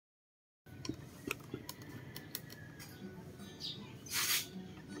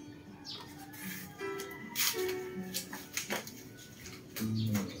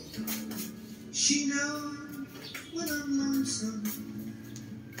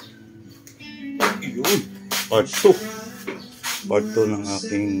Yun, part 2. Part 2 ng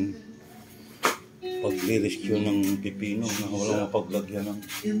aking pagre-rescue ng pipino na walang mapaglagyan ng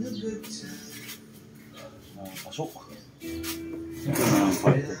pasok. Ito na ang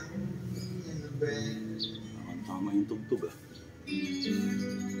part 2. Tama yung tugtog ah.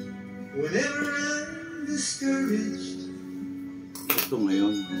 Ito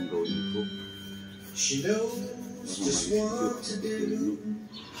ngayon ang gawin ko. She knows just what to do,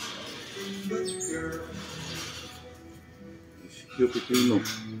 but girl, pipino.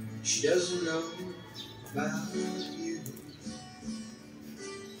 she doesn't know about you.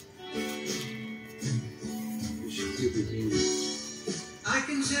 Pipino. I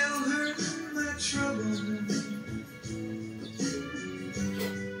can tell her my trouble.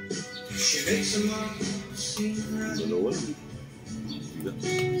 She makes them all seem right. Dalawa.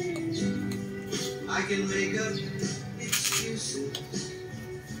 I can make up excuses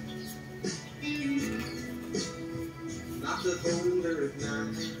not to hold her at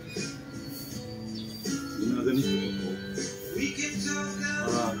night. Ginaganito ko. We can talk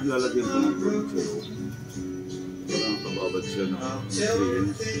about Lalagyan ko ng producer. Parang kababad siya ng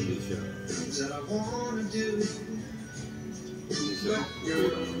hindi siya. things that I wanna do. Hindi siya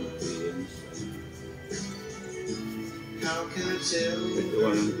kurang ng nutrients. How can I tell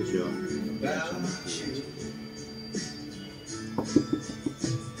Iwanan ko siya. about you?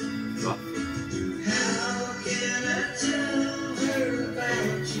 Ah, How can I tell her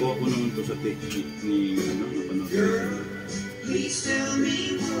about you? kuha ko naman to sa technique ni napanood ko siya. Please tell me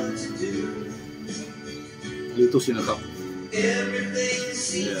what to do. Dito sinakap. Everything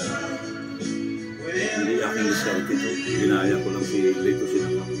seems Yeah. right. Hindi aking discount ito. Ginaya ko lang si dito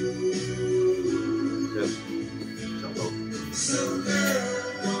sinakap. Sir, shout out.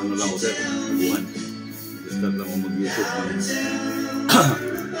 Ano lang ko sir, nabuhan. Start lang ako mag-YouTube ng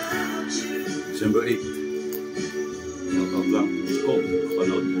December 8. Mag-vlog ko,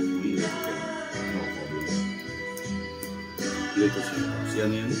 kapanood mo. No problem. Dito siya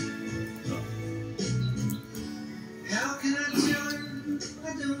na yan. How can I tell her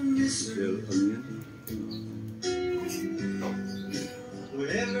I don't miss her? Sir, ano yan?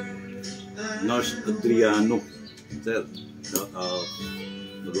 Whenever Nurse Adriano. Sir,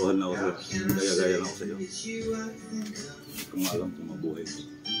 naluhan na ako sir. Gaya-gaya lang ako sa iyo. it's you I think of. Hindi ko nga alam kung mabuhay ko.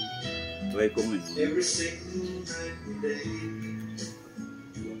 Try ko ngayon. Every single night and day.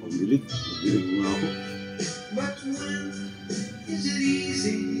 Wala pang dilig. Dilig mo na ako. But when is it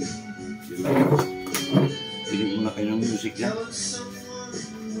easy Dilig mo na kayo ng music yan. telling someone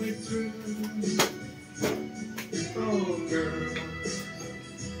we're through? Oh girl,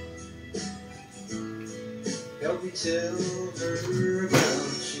 help me tell her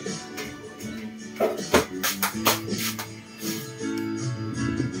about you.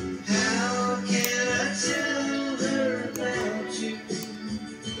 How can I tell her about you?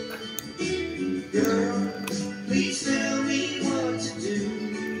 Girl, please tell me what to do.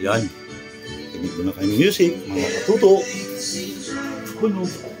 Yan. Dilig mo na kayo ng music. Mga katuto. Seems right Kuno.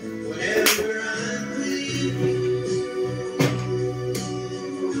 whenever I'm with you.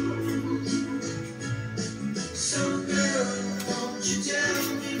 So girl, won't you tell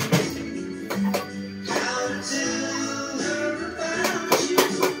me how to tell her about you?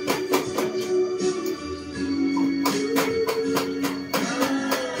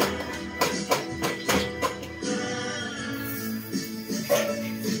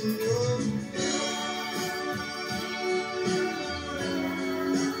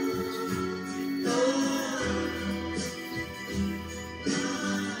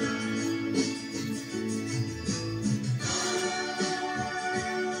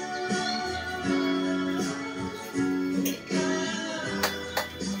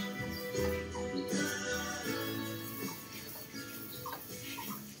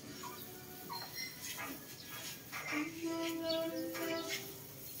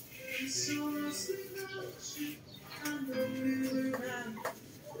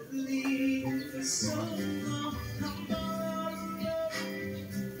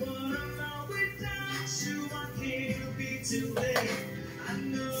 Too late. I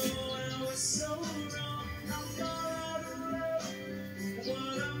know I was so wrong. I'm not in love.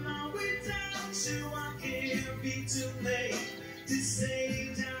 What am I without you? I can't be too late to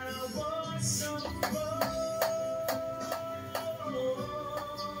say that I was so wrong.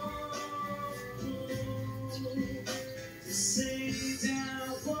 To say that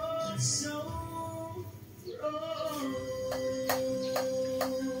I was so wrong.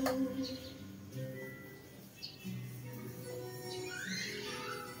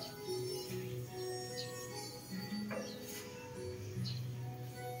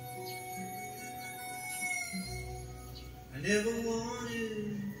 never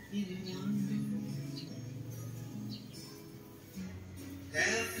wanted anyone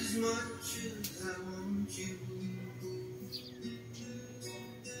half as much as I want you.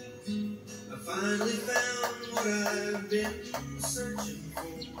 I finally found what I've been searching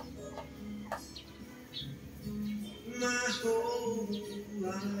for my whole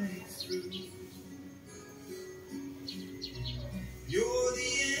life through. You're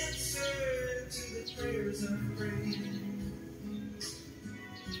the answer to the prayers I prayed,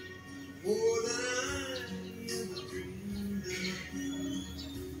 more than I ever dreamed of.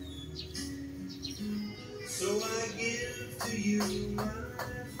 So I give to you my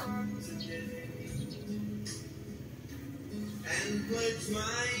heart today, and pledge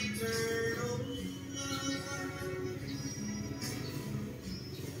my eternal love.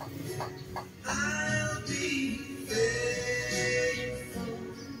 I'll be faithful,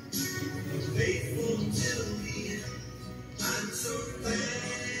 faithful till the end. I'm so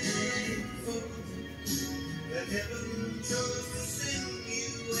thankful that heaven chose to send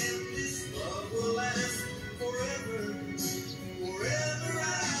you, and this love will last forever. Forever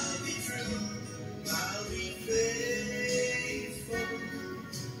I'll be true. I'll be faithful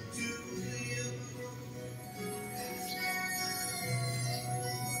to you.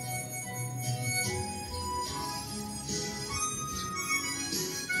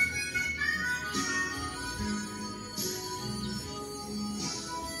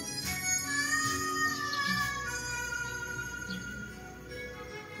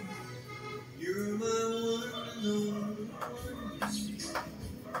 You're my one and only one.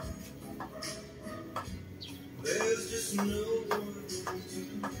 There's just no one to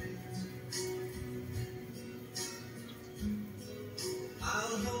compare.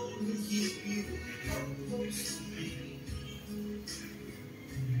 I'll hold and keep you close to me,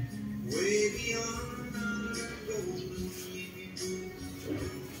 way beyond our golden years.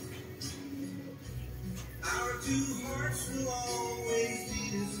 Our two hearts will always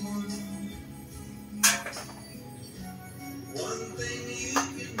beat as one. One thing you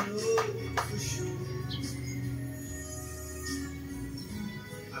can know for sure,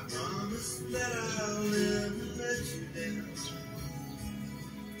 I promise that I'll never let you down.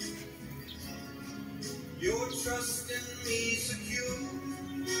 Your trust in me secure,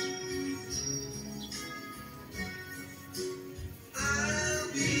 I'll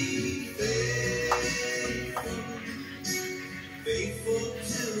be faithful, faithful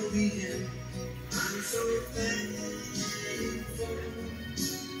till the end. I'm so thankful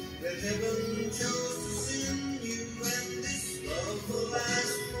that heaven chose to send you, and this love will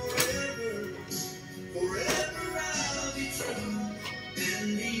last forever. Forever I'll be true and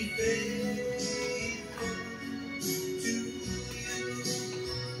be faithful to you.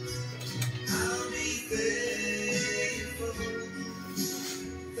 I'll be faithful,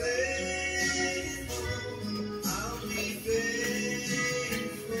 faithful. I'll be faithful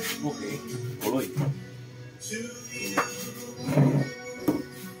Okay, tuloy. to you.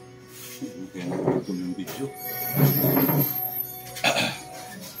 Okay, nakapagod yung video.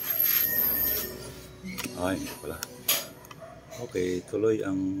 Ay, hindi pala. Okay, tuloy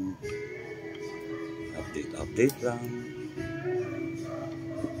ang update lang. Ayan.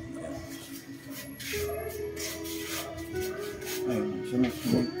 Ayun,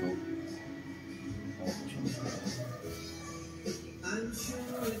 sunod-sunod to. I'm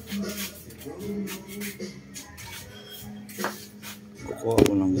sure it must be wrong. Kukuha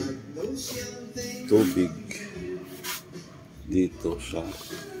ko ng Those young things tubig dito sa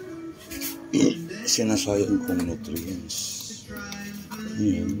sinasayang kong nutrients.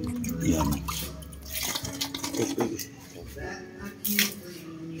 Yan. Yan. Okay. that I can't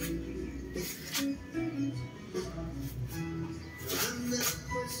blame you. I'm not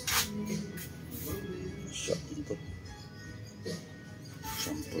questioning motives. Sakto.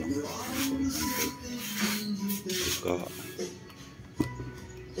 Sampo lang. For all the simple things you've done. Saka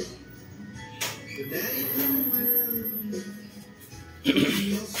But now you come around,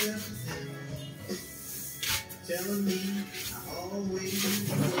 putting yourself down, telling me I always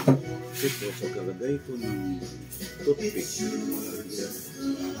was. ito, pagkalagay ko ng toothpick. It's sure just a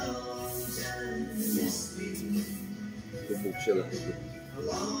long time missing. Tubog siya lang. A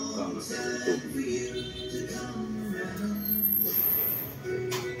long time for you to come around.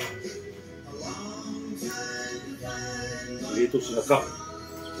 A long time to find Dito sinakap.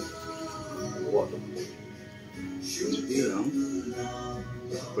 Water. Hindi lang.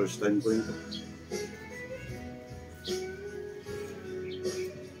 First time ko ito.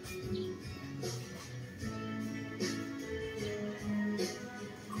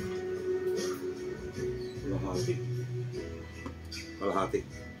 Lahati. kalahati.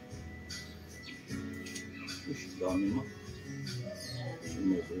 Uy, dami mo.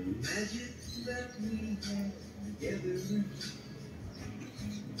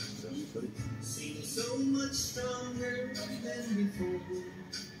 Seems so much stronger than before.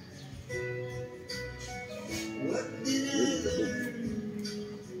 What did I learn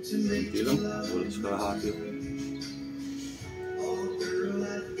to make you Ilang? love? Wala sa kalahati. Oh girl,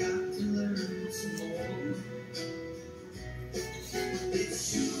 I've got to learn some more. It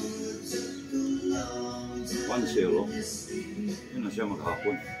sure took a long time. 1-0. Yun na siya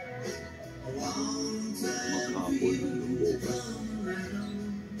maghapon. Maghapon yung bukas.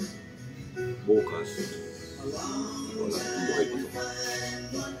 Bukas. Wala akong buhay pa ito.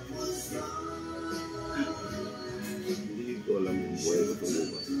 Hindi ko alam kung buhay ko ito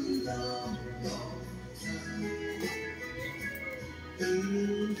bukas.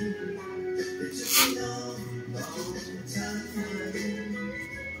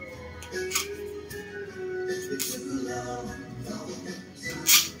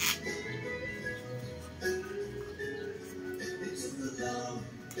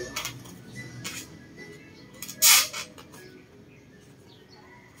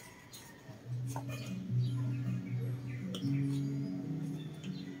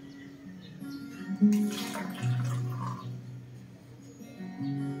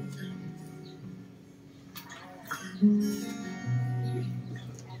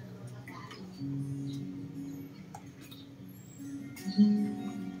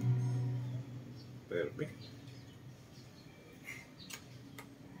 Perfect.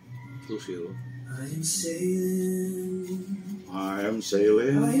 2-0. I am sailing. I am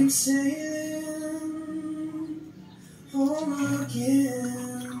sailing. I am sailing home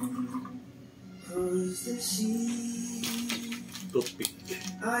again, 'cause the sea. Toothpick.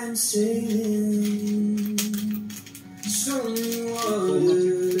 I am sailing stormy Ito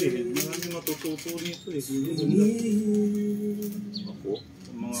waters. marami matututo nito eh. To you, Ako,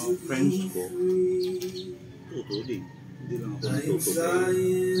 ang mga friends ko, tuto din. Hindi lang ako I am natuto kay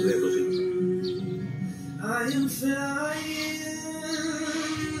flying. Leto sila. I am flying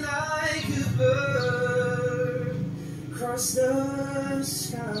like a bird across the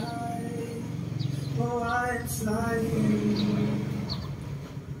sky. Oh, I am flying.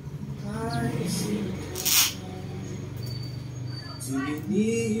 I see to be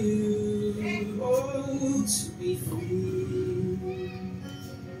near you, oh, to be free.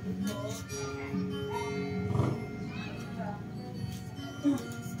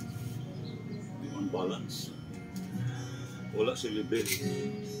 Balance. Wala si level.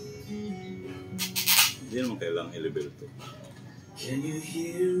 Hindi naman kailangan i-level to. Can you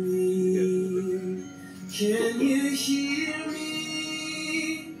hear me? Can you hear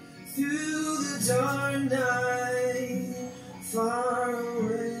me through the dark night, far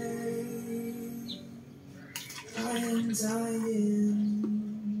away? I am dying,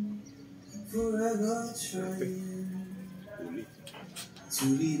 forever trying Uli. to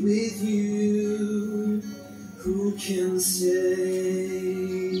be with you. Who can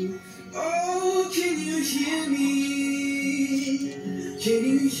say, oh, can you hear me? Can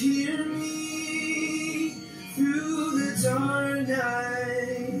you hear me through the dark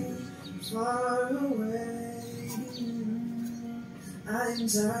night, far away? I'm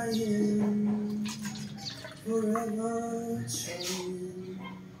dying, forever trying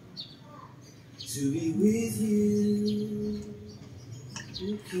to be with you.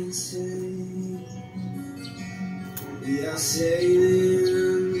 You can say we are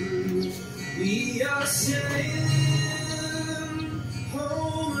sailing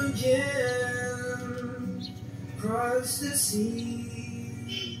home again, across the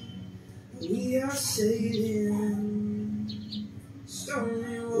sea. We are sailing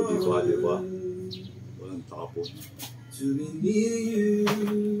stormy Uli pa, di ba? waters Walang tapon. to be near you,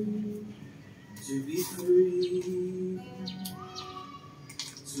 to be free,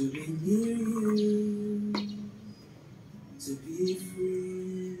 to be near you, to be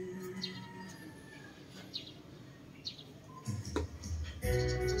free.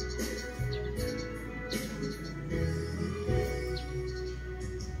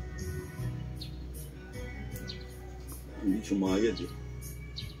 Hindi sumayad eh.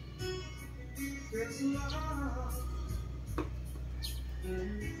 There's love,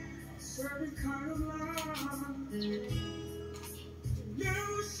 certain kind of love,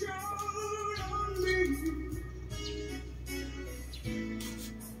 never showed on me.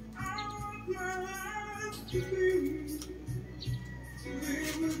 I want my life to be, to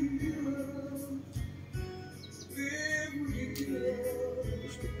live with you, to live with you.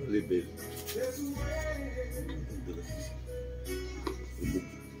 Gusto ko level. There's a way.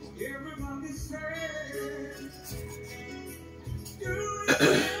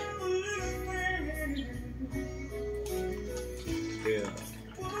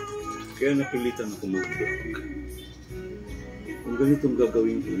 Kaya napilitan ako mag-vlog. Kung ganitong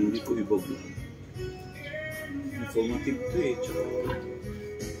gagawin ko, hindi ko i-vlog. Informative to eh, tsaka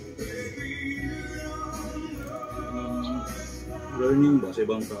learning ba sa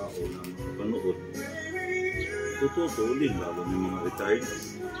ibang tao na makapanood. Totoo din, lalo ng mga retired.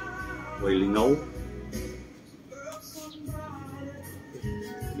 While lingaw.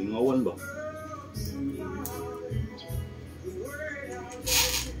 Lingawan ba?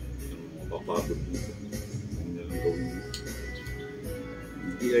 Mapapagod mo. Ang nalang gawin mo.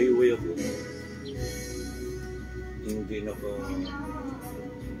 DIY ako. Hindi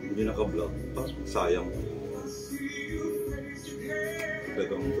naka-vlog. Sayang.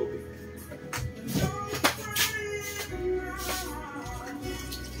 Ito ang topic.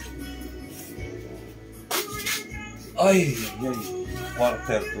 Ay,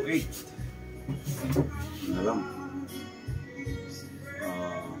 7:45. Na lang.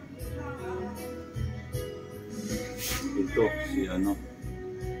 Ito, si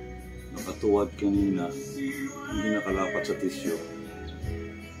nakatuwad kanina, hindi nakalapat sa tissue.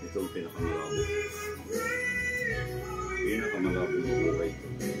 Ito ang pinakamalabo. Pinakamalabo ng buhay ito.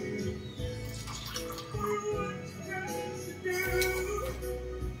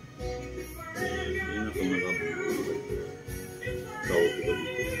 Pinakamalabo ng buhay ito. Tawag ko ba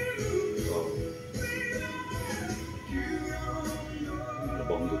dito?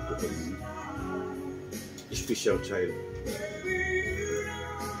 Nabanggit ko kanina. Special child.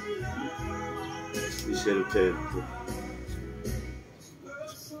 Special child ko.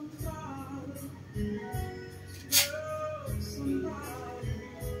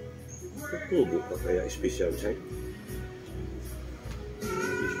 Tutubo ka kaya special child?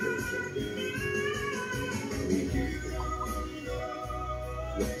 Special child.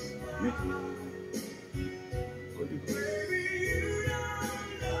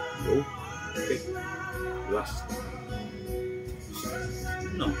 Okay. Last.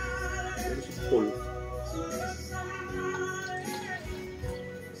 No. It's full.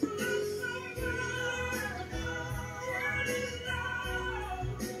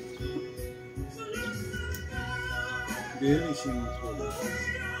 Very simple.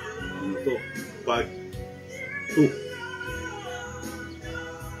 Ito, part 2.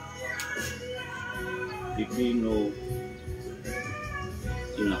 Pipino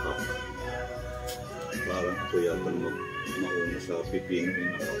inakap. Parang ito yata mauna sa pipino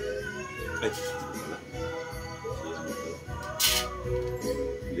inakap. Ay, wala. Siya na pala.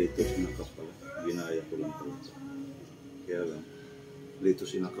 Lettuce inakap pala. Ginaya ko lang pala. Kaya lang,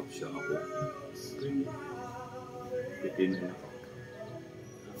 lettuce inakap siya ako. Pipino inakap.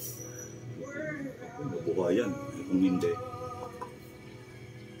 Mabuhayan. Kung hindi,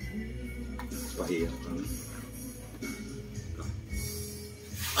 pahiya kami.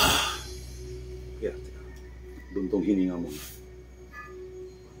 Kaya, duntong hininga mo.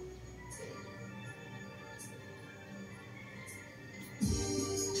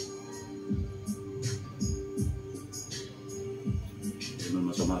 Hindi naman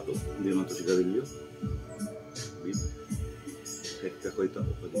masama ito. Hindi naman ito sigarilyo. Kahit kakoy tao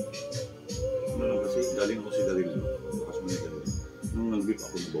pa din. Ano lang kasi, galing ako sigarilyo. Bakas mo na sigarilyo. Nung nag-beep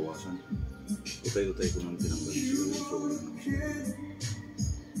ako, nabawasan. Utay-utay ko nang tinanggal yung sigarilyo. So, wala naman sigarilyo.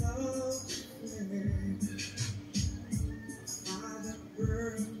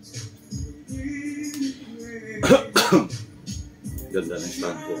 Ganda ng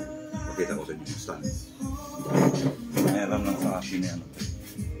stand ko. Pakita ko sa inyo yung stand. Meron lang sa akin yan.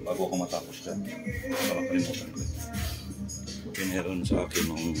 Bago ako matapos dyan. Parang kalimutan ko. Meron sa akin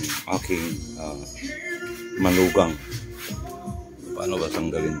ng aking manugang. Paano ba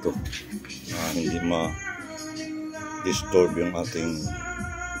tanggalin to? Hindi ma-disturb yung ating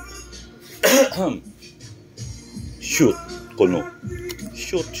shoot. Kuno.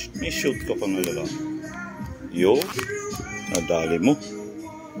 Shoot. May shoot ka pang nalala. Yo. Nadali mo.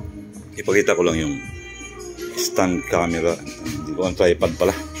 Ipakita ko lang yung stand camera. Hindi ko ang tripod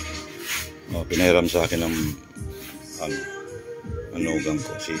pala. Pinahiram sa akin ng manugang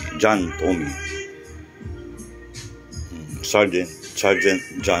ko. Si John Tommy. Sergeant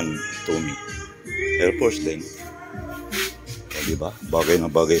John Tommy. Air Force din. Diba? Bagay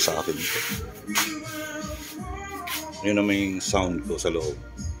na bagay sa akin ito. Yun naman yung sound ko sa loob.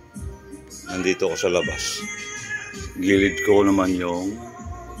 Nandito ako sa labas. Gilid ko naman yung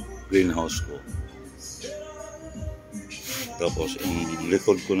greenhouse ko. Tapos yung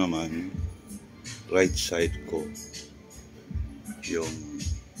likod ko naman, right side ko, yung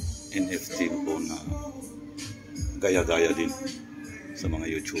NFT po na gaya-gaya din sa mga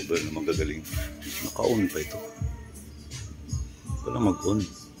YouTuber na magagaling. Naka-on pa ito. Wala mag-on.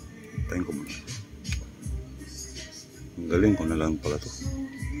 Tayin ko muna. Ang galing ko na lang pala to.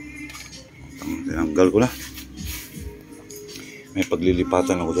 Tinanggal ko na. May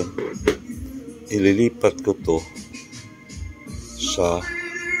paglilipatan ako doon. Ililipat ko to sa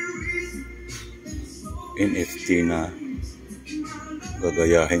NFT na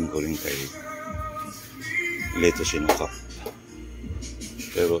gagayahin ko rin kay Leto Sinakap.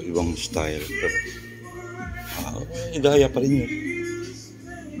 Pero ibang style. Pero gaya pa rin yun.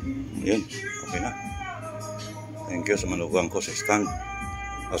 Yun, okay na. Thank you sa manugang ko sa stand.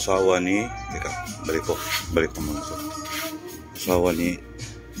 Asawa ni, teka, balik ko muna to. Asawa ni,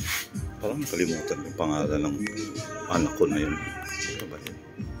 parang nakalimutan yung pangalan ng anak ko na yun. Sino ba yun?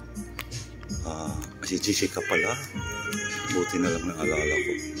 Si Jessica pala. Buti na lang naalala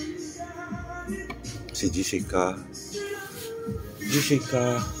ko. Si Jessica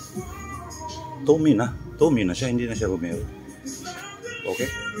Tommy na siya, hindi na siya Romero. Okay?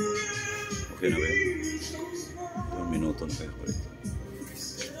 Okay na ba yun? 2 minuto na kayo ulit.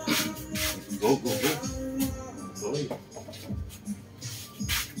 Go. Sorry.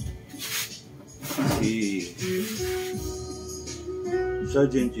 Si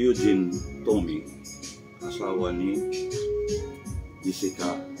Sergeant Eugene Tommy, asawa ni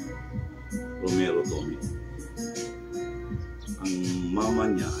Jessica Romero Tommy. Ang mama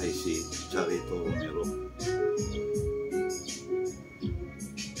niya ay si Charito Romero.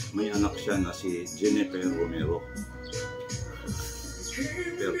 May anak siya na si Jennifer Romero.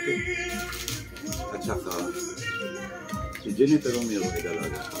 Perfect. At saka si Jennifer Romero ay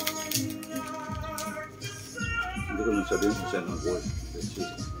dalaga. Hindi ko nang sabihin kung siya nag-work. Kasi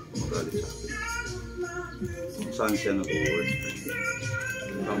magalit sa akin. Kung saan siya nag-work.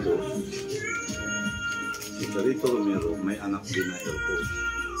 Tapos si Charito Romero may anak din na Air Force.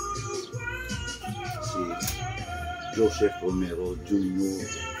 Si Joseph Romero Jr.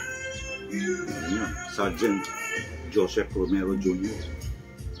 Ano yun? Sergeant Joseph Romero Jr.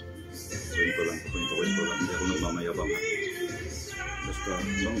 Kwento lang. Hindi ako nagmamayabang. Basta,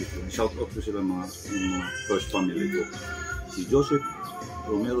 shout out ko sila mga first family ko. Si Joseph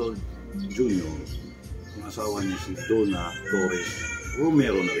Romero Jr. Ang asawa niya si Donna Torres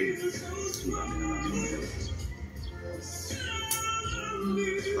Romero na rin. Ang dami na namin Romero.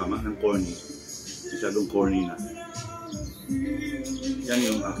 Tama ng corny. Masyadong corny na. Yan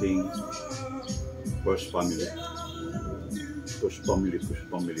yung aking first family. First family ko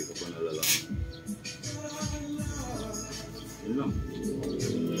pa nalalaman. Yun lang.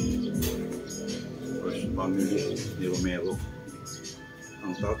 First family ni Romero.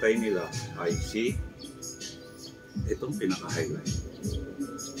 Ang tatay nila ay si itong pinaka-highlight.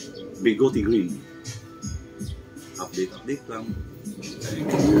 Bigote Green. Update lang. Thank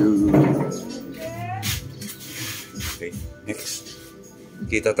you. Okay, next.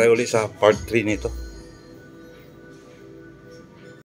 Kita tayo ulit sa part 3 nito.